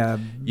a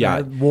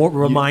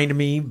remind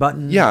me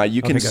button? Yeah,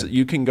 you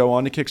can go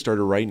on to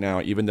Kickstarter right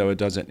now, even though it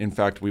doesn't. In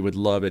fact, we would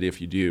love it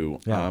if you do.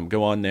 Yeah.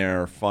 Go on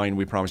there, find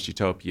We Promised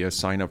Utopia,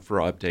 sign up for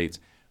updates.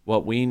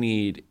 What we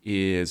need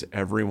is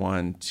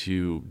everyone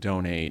to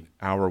donate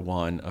hour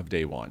one of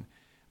day one.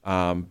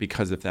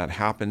 Because if that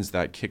happens,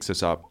 that kicks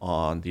us up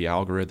on the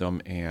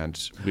algorithm,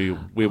 and we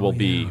will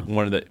be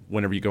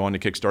whenever you go on to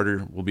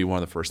Kickstarter, will be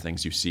one of the first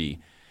things you see.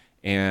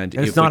 And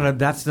it's not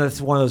that's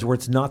one of those where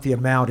it's not the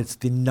amount, it's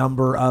the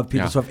number of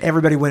people. So if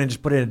everybody went and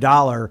just put in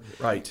 $1,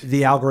 right,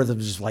 the algorithm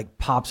just like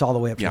pops all the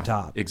way up to the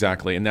top.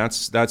 Exactly, and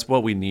that's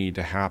what we need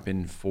to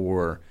happen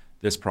for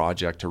this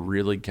project to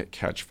really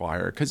catch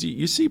fire, because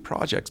you see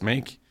projects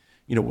make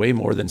way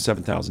more than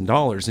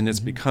 $7,000, and it's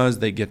because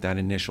they get that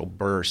initial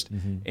burst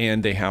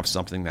and they have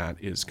something that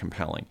is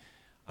compelling.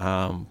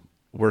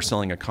 We're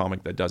selling a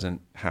comic that doesn't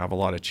have a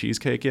lot of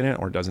cheesecake in it,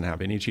 or doesn't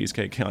have any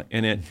cheesecake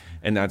in it,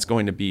 and that's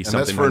going to be something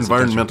that's for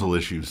environmental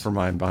issues. For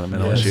my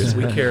environmental issues,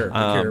 we care. We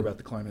care about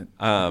the climate.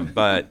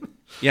 But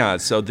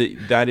so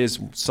that is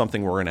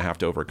something we're going to have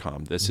to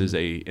overcome. This is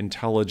a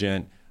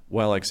intelligent,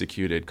 well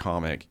executed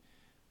comic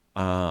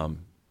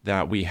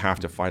that we have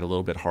to fight a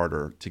little bit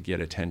harder to get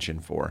attention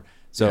for.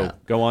 So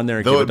go on there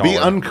and Though give $1. Though it be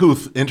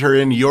uncouth, enter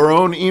in your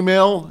own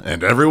email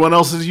and everyone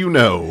else's say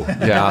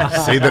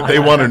that they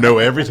want to know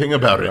everything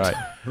about it.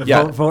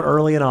 Right. Vote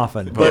early and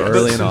often. But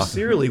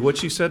sincerely,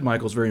 what you said,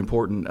 Michael, is very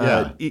important.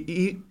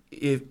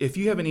 If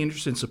you have any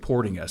interest in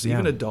supporting us,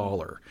 even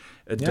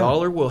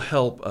 $1 will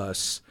help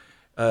us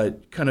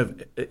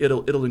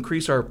it'll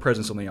increase our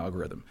presence on the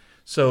algorithm.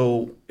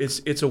 So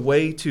it's a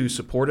way to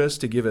support us,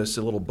 to give us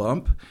a little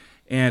bump.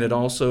 And it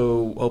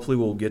also hopefully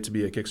will get to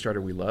be a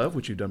Kickstarter we love,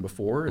 which you've done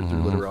before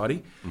through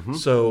Literati.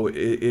 So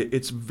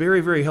it's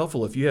very, very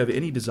helpful if you have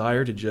any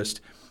desire to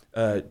just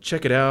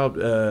check it out,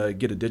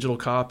 get a digital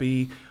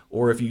copy,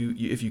 or if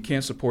you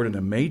can't support in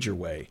a major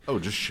way. Oh,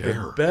 just share.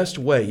 The best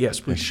way, yes,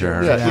 please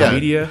share.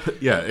 Media.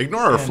 Yeah,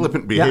 ignore our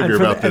flippant behavior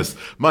about this.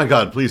 My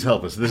God, please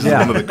help us. This is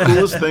one of the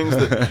coolest things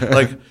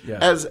that,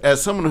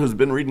 as someone who's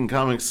been reading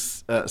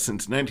comics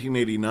since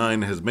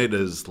 1989, has made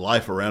his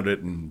life around it,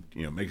 and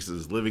makes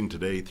his living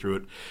today through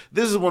it.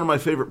 This is one of my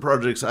favorite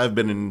projects I've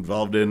been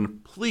involved in.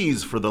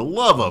 Please, for the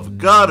love of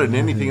God and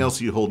anything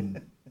else you hold,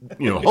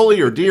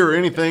 holy or dear or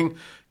anything,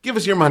 give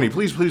us your money,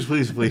 please, please,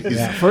 please, please.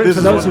 Yeah. For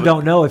those who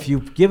don't know, if you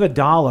give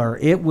 $1,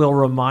 it will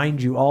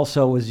remind you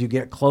also as you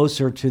get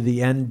closer to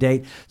the end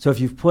date. So if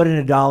you've put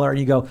in $1 and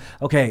you go,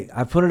 okay,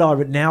 I put $1,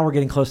 but now we're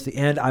getting close to the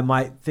end, I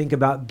might think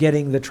about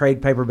getting the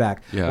trade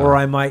paperback, or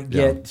I might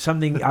get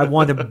something, I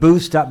want to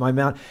boost up my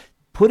amount.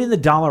 Put in the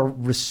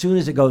 $1 as soon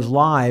as it goes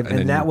live,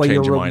 and that way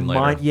you'll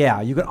remind. Yeah,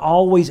 you can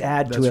always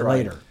add to it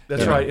later.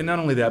 That's right, and not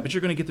only that, but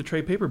you're going to get the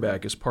trade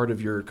paperback as part of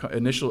your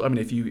initial. I mean,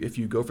 if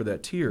you go for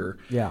that tier,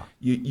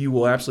 you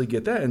will absolutely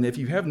get that. And if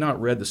you have not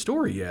read the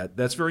story yet,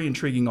 that's very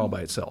intriguing all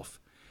by itself.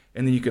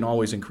 And then you can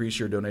always increase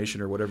your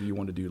donation or whatever you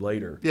want to do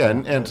later. Yeah,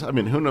 and I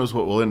mean, who knows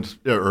what we'll end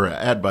or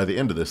add by the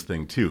end of this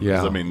thing too?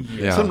 Yeah. I mean,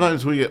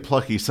 sometimes we get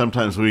plucky,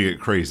 sometimes we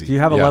get crazy. Do you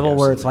have a level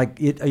where it's like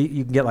you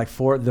can get like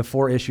the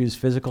 4 issues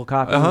physical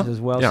copies as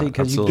well? Yeah,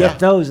 because you get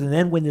those, and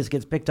then when this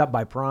gets picked up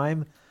by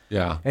Prime.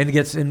 And it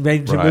gets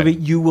made into a movie,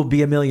 you will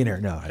be a millionaire.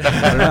 No,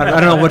 I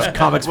don't know what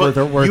comics worth.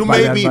 You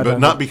may be, but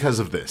not because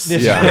of this.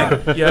 And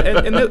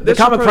the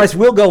comic price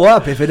will go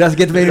up if it doesn't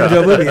get made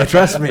into a movie.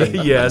 Trust me.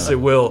 Yes,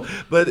 it will.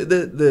 But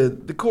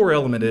the core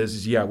element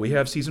is we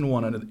have season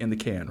 1 in the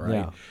can, right?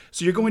 Yeah.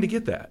 So you're going to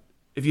get that.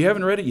 If you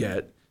haven't read it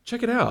yet,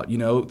 check it out.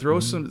 Throw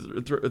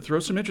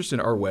some interest in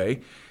our way.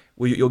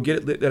 You'll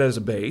get that as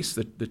a base,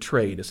 the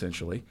trade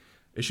essentially,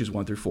 issues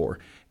 1 through 4,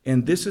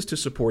 and this is to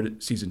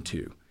support season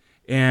 2.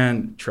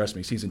 And trust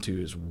me, season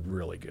 2 is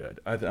really good.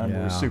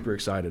 I'm super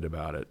excited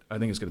about it. I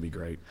think it's going to be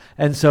great.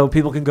 And so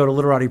people can go to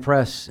Literati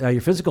Press,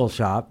 your physical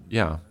shop.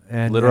 Yeah.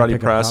 And Literati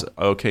Press,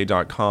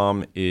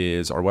 OK.com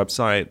is our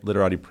website.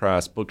 Literati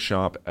Press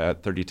Bookshop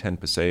at 3010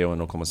 Paseo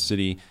in Oklahoma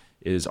City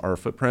is our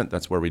footprint.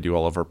 That's where we do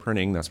all of our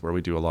printing. That's where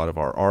we do a lot of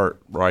our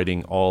art,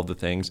 writing, all of the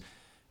things.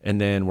 And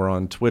then we're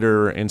on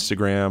Twitter,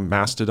 Instagram,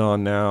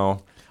 Mastodon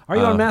now. Are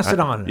you on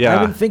Mastodon? Yeah.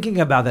 I've been thinking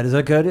about that. Is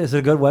it good? Is it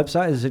a good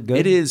website? Is it good?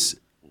 It is.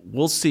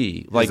 We'll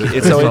see. Like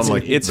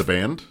it's the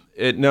band.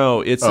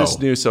 It's this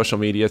new social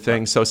media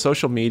thing. So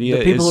social media.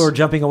 The people who are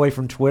jumping away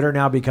from Twitter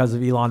now because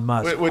of Elon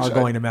Musk are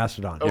going to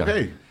Mastodon.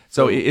 Okay. Yeah.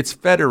 So it's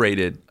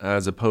federated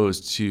as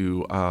opposed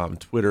to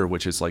Twitter,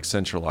 which is like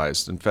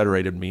centralized. And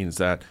federated means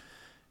that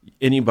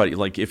anybody,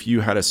 like if you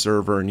had a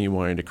server and you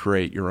wanted to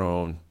create your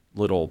own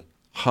little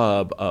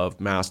hub of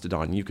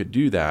Mastodon, you could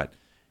do that,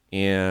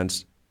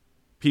 and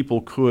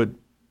people could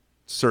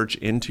search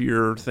into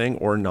your thing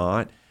or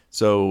not.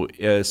 So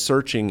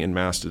searching in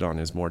Mastodon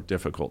is more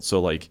difficult. So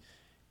like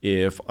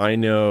if I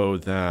know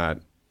that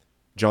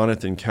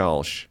Jonathan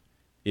Kelsch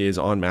is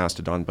on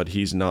Mastodon, but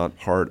he's not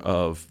part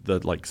of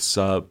the like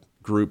sub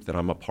group that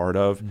I'm a part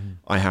of,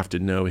 I have to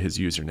know his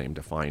username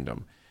to find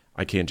him.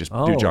 I can't just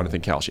do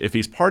Jonathan Kelsch. If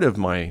he's part of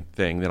my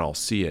thing, then I'll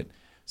see it.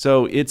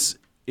 So it's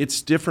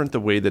different the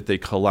way that they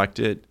collect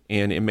it,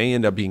 and it may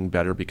end up being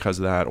better because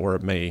of that, or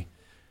it may,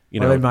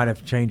 or they might have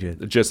to change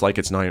it. Just like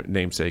its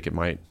namesake, it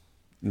might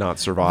not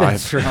survive.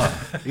 That's true.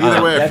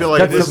 Either way, I feel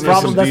like that's the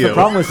problem. That's the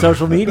problem with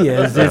social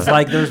media. It's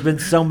like there's been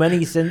so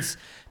many since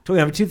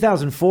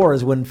 2004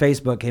 is when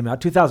Facebook came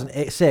out.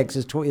 2006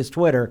 is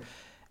Twitter,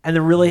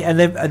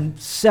 and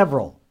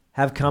several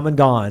have come and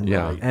gone,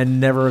 and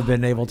never have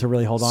been able to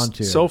really hold on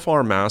to. So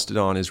far,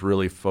 Mastodon is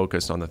really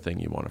focused on the thing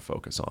you want to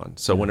focus on.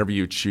 So whenever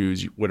you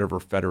choose whatever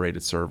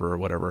federated server or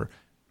whatever,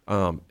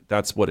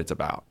 that's what it's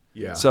about.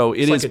 Yeah. So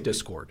it's like a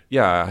Discord.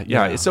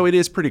 Yeah. So it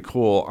is pretty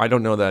cool. I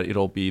don't know that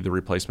it'll be the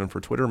replacement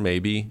for Twitter,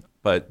 maybe,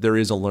 but there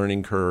is a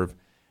learning curve,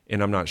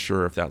 and I'm not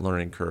sure if that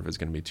learning curve is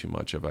going to be too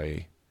much of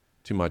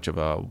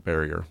a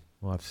barrier.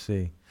 We'll have to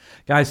see.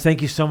 Guys,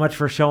 thank you so much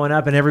for showing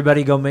up, and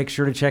everybody go make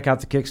sure to check out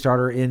the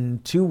Kickstarter in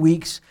 2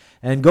 weeks,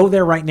 and go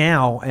there right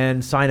now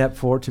and sign up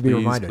for it to be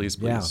reminded. Please.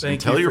 Yeah.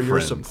 Thank you for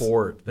your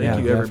support.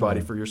 Thank you,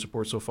 everybody, for your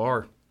support so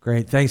far.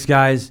 Great. Thanks,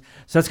 guys.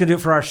 So that's going to do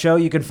it for our show.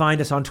 You can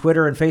find us on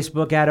Twitter and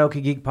Facebook at OK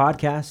Geek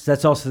Podcasts.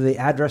 That's also the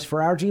address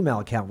for our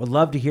Gmail account. Would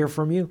love to hear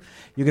from you.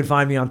 You can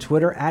find me on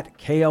Twitter at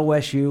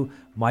KOSU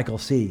Michael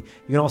C. You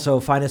can also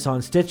find us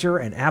on Stitcher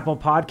and Apple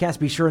Podcasts.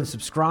 Be sure and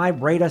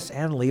subscribe, rate us,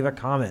 and leave a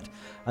comment.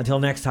 Until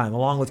next time,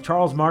 along with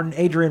Charles Martin,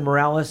 Adrian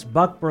Morales,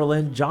 Buck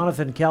Berlin,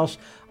 Jonathan Kelsch,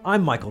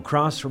 I'm Michael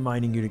Cross,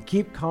 reminding you to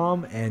keep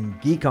calm and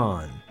geek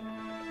on.